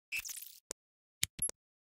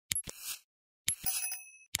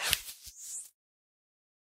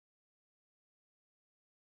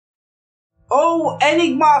Oh,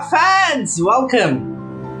 Enigma fans,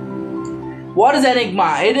 welcome. What is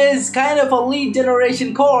Enigma? It is kind of a lead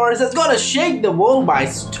generation course that's gonna shake the world by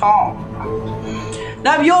storm.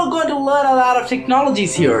 Now you're going to learn a lot of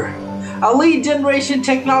technologies here. A lead generation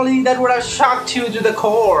technology that would have shocked you to the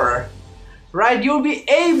core. Right? You'll be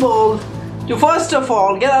able to first of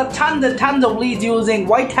all get a tons and tons of leads using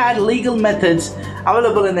white hat legal methods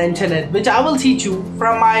available in the internet, which I will teach you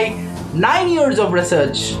from my 9 years of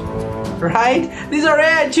research. Right? These are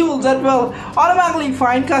AI tools that will automatically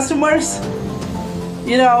find customers,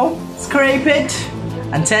 scrape it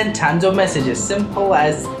and send tons of messages. Simple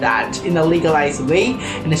as that, in a legalized way,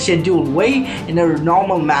 in a scheduled way, in a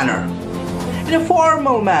normal manner, in a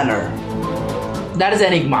formal manner. That is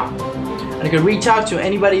Enigma. And you can reach out to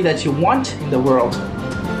anybody that you want in the world.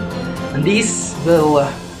 And these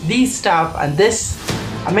stuff and this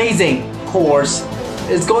amazing course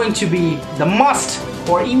is going to be the must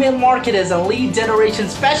for email marketers and lead generation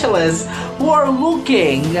specialists who are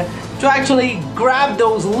looking to actually grab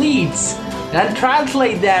those leads and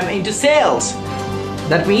translate them into sales.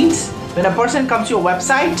 That means when a person comes to your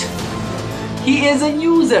website, he is a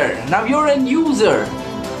user. Now you're a user.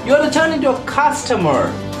 You're to turn into a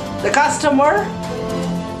customer. The customer,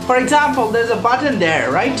 for example, there's a button there,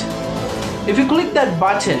 right? If you click that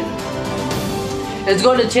button, it's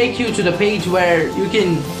going to take you to the page where you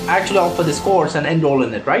can actually offer this course and enroll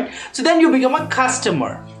in it, right? So then you become a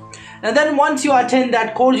customer. And then once you attend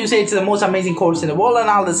that course, you say it's the most amazing course in the world and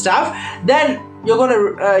all this stuff, then you're going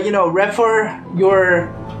to refer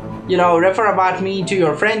about me to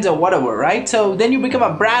your friends or whatever, right? So then you become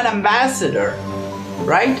a brand ambassador,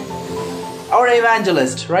 right? Or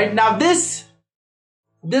evangelist, right? Now this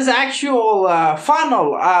actual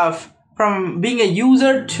funnel of from being a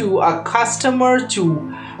user to a customer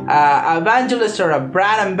to evangelist or a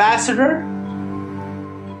brand ambassador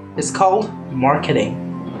is called marketing.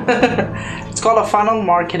 It's called a funnel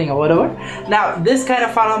marketing or whatever. Now this kind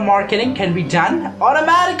of funnel marketing can be done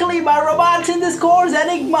automatically by robots in this course,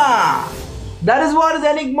 Enigma. That is what is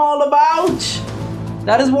Enigma all about.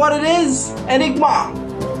 That is what it is, Enigma.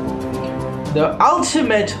 The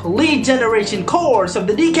ultimate lead generation course of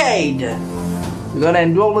the decade. You're gonna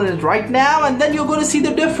enroll in it right now, and then you're gonna see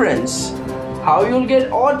the difference. How you'll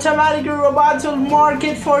get automatically robots will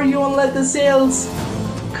market for you and let the sales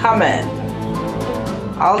come in.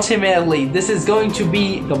 Ultimately, this is going to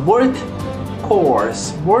be the worthy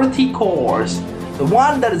course, the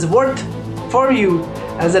one that is worth for you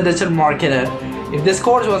as a digital marketer. If this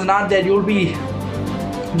course was not there, you'll be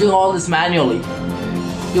doing all this manually.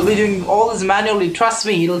 You'll be doing all this manually. Trust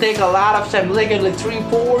me, it'll take a lot of time. It'll take like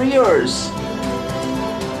 3-4 years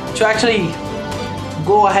to actually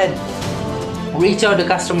go ahead, reach out to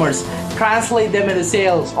customers, translate them into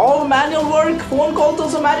sales. All manual work, phone calls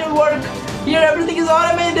also manual work. Here everything is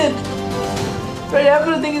automated. Right,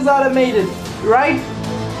 everything is automated, right?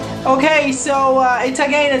 Okay, so it's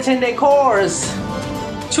again a 10-day course,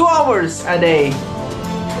 2 hours a day.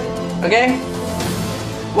 Okay.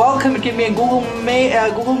 Welcome, give me a Google Meet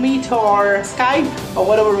or Skype or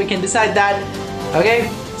whatever, we can decide that. Okay,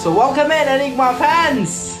 so welcome in, Enigma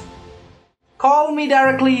fans. Call me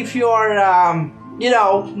directly if you're,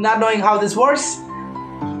 not knowing how this works.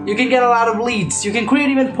 You can get a lot of leads. You can create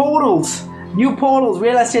even portals, new portals,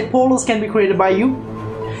 real estate portals can be created by you.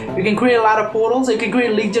 You can create a lot of portals. You can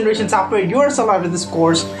create lead generation software yourself after this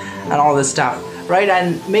course and all this stuff. Right,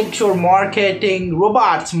 and make sure marketing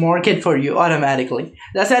robots market for you automatically.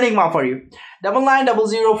 That's Enigma for you.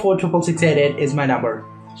 9900466688 is my number.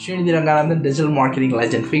 Srinidhi Ranganathan, digital marketing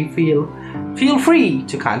legend. Feel free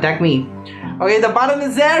to contact me. Okay, the button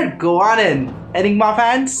is there. Go on in. Enigma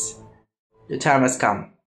fans, your time has come.